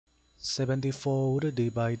74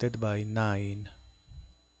 divided by 9.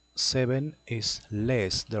 7 is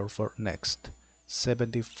less, therefore next.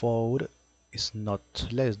 74 is not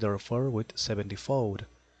less, therefore with 74.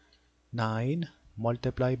 9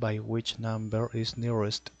 multiplied by which number is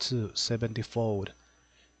nearest to 74,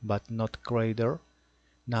 but not greater.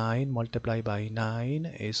 9 multiplied by 9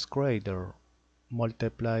 is greater.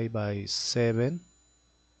 Multiply by 7,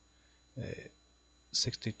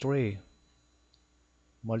 63.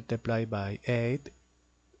 Multiply by 8,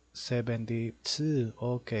 72.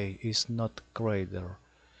 Okay, is not greater.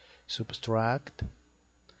 Subtract.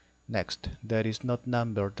 Next, there is not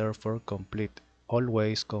number, therefore complete.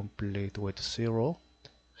 Always complete with 0.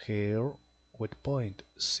 Here with point.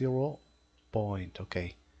 0 point.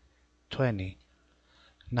 Okay. 20.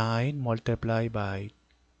 9 multiplied by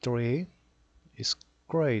 3 is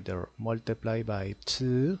greater. Multiply by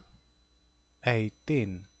 2.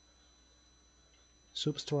 18.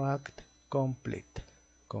 Subtract. Complete.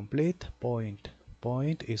 Complete point.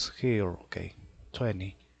 Point is here. Okay.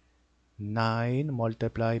 20. 9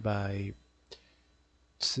 multiplied by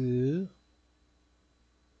 2.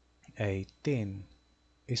 18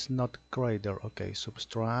 is not greater. Okay.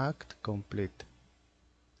 Subtract. Complete.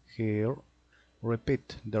 Here.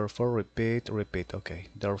 Repeat. Therefore repeat. Repeat. Okay.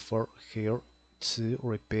 Therefore here 2.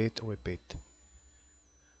 Repeat. Repeat.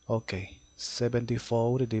 Okay.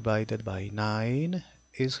 74 divided by 9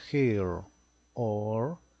 is here,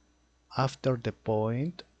 or after the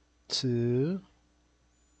point 2.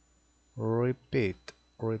 Repeat.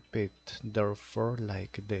 Repeat. Therefore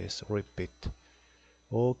like this. Repeat.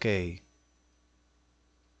 Okay.